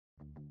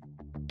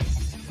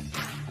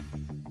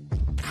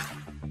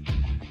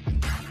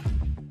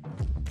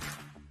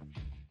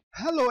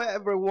Hello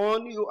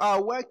everyone, you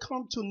are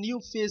welcome to New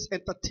Phase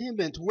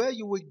Entertainment, where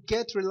you will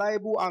get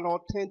reliable and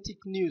authentic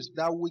news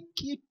that will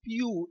keep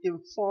you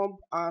informed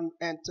and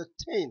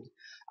entertained.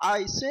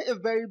 I say a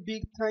very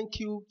big thank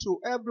you to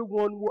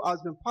everyone who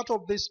has been part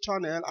of this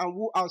channel and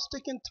who has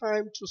taken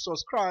time to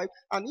subscribe.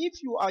 And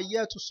if you are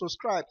yet to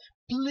subscribe,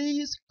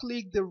 please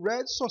click the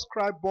red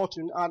subscribe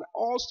button and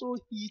also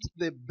hit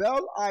the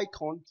bell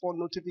icon for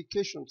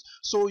notifications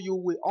so you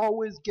will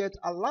always get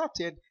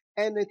alerted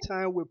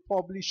anytime we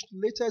publish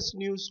latest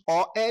news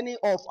or any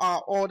of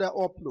our other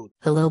uploads.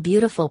 Hello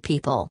beautiful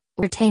people,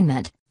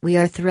 entertainment, we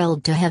are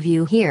thrilled to have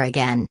you here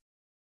again.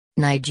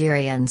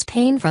 Nigerians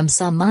paying from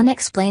some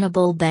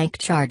unexplainable bank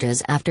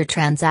charges after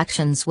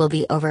transactions will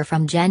be over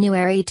from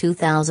January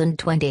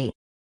 2020.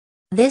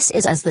 This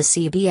is as the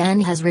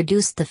CBN has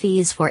reduced the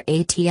fees for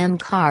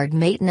ATM card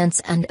maintenance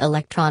and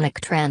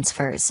electronic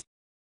transfers.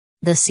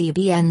 The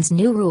CBN's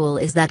new rule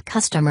is that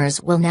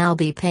customers will now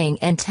be paying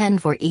N10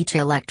 for each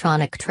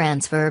electronic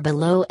transfer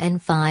below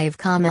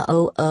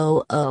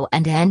N5,000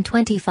 and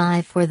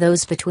N25 for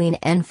those between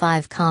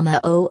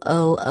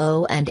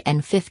N5,000 and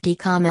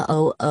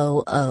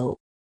N50,000.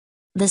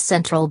 The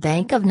Central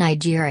Bank of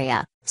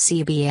Nigeria,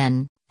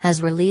 CBN,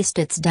 has released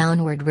its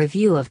downward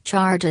review of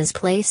charges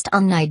placed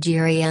on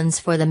Nigerians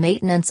for the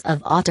maintenance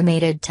of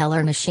automated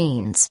teller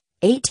machines,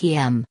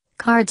 ATM,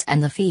 cards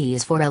and the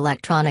fees for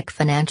electronic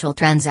financial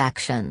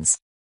transactions.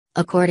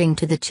 According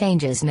to the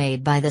changes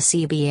made by the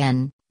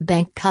CBN,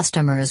 bank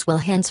customers will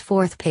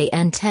henceforth pay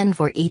N10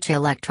 for each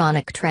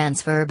electronic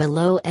transfer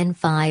below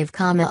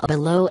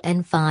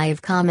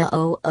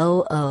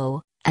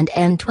N5,000 and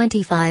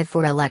N25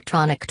 for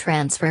electronic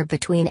transfer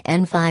between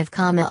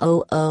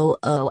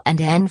N5,000 and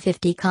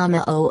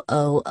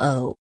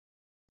N50,000.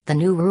 The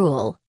new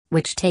rule,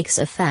 which takes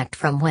effect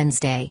from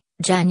Wednesday,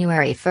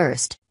 January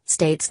 1st,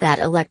 states that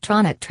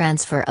electronic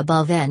transfer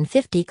above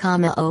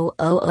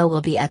N50,000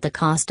 will be at the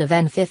cost of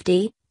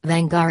N50,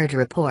 Vanguard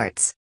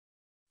reports.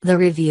 The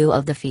review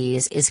of the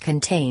fees is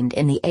contained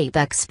in the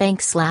Apex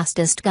Bank's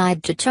latest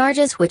guide to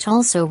charges, which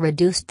also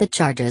reduced the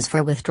charges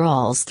for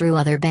withdrawals through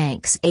other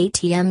banks'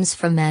 ATMs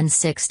from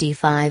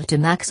N65 to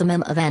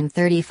maximum of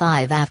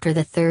N35 after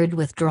the third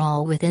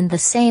withdrawal within the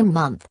same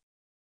month.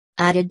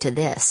 Added to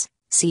this,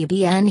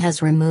 CBN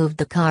has removed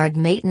the card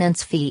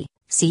maintenance fee,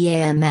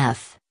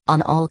 CAMF,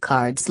 on all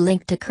cards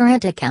linked to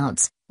current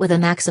accounts, with a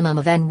maximum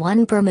of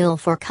N1 per mil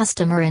for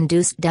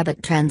customer-induced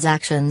debit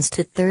transactions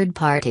to third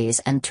parties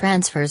and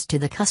transfers to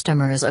the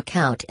customer's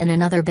account in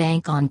another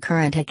bank on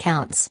current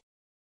accounts.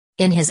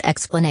 In his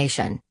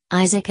explanation,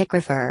 Isaac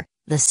Ikafor,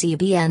 the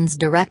CBN's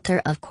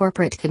Director of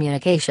Corporate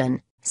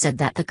Communication, said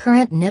that the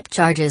current NIP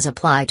charges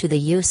apply to the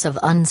use of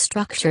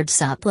unstructured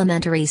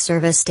supplementary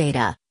service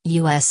data,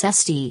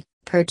 USSD.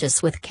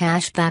 Purchase with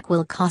cashback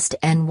will cost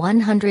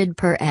N100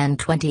 per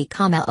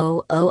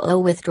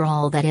N20,000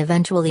 withdrawal that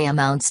eventually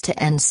amounts to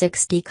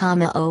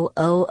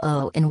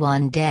N60,000 in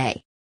one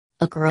day.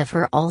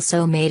 Ikafor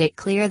also made it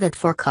clear that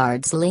for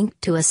cards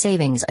linked to a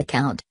savings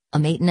account, a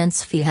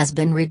maintenance fee has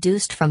been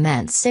reduced from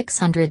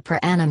N600 per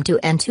annum to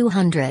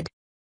N200.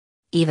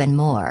 Even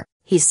more,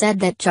 he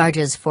said that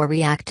charges for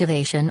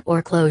reactivation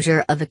or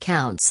closure of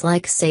accounts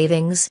like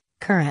savings,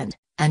 current,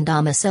 and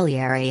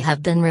domiciliary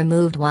have been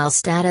removed, while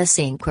status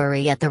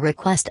inquiry at the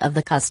request of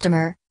the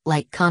customer,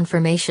 like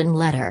confirmation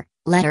letter,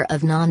 letter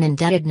of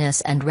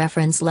non-indebtedness and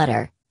reference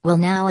letter, will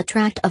now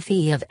attract a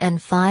fee of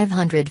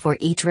N500 for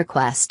each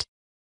request.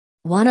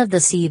 One of the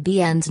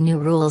CBN's new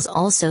rules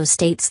also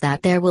states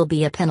that there will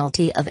be a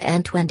penalty of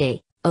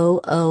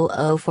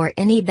N20,000 for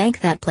any bank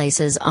that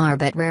places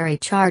arbitrary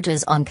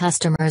charges on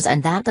customers,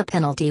 and that the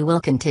penalty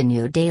will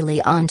continue daily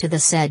on to the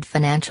said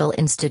financial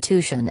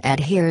institution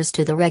adheres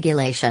to the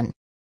regulation.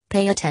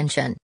 Pay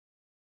attention.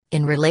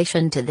 In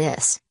relation to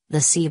this, the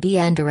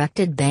CBN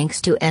directed banks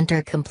to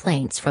enter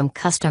complaints from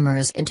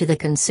customers into the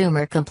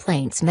Consumer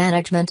Complaints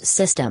Management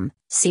System,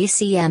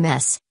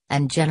 CCMS,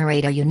 and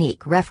generate a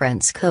unique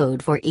reference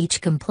code for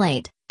each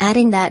complaint,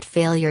 adding that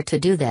failure to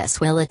do this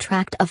will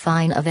attract a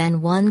fine of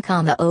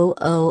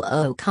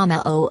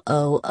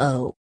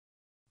N1,000,000.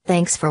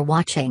 Thanks for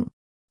watching.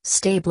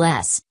 Stay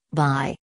blessed, bye.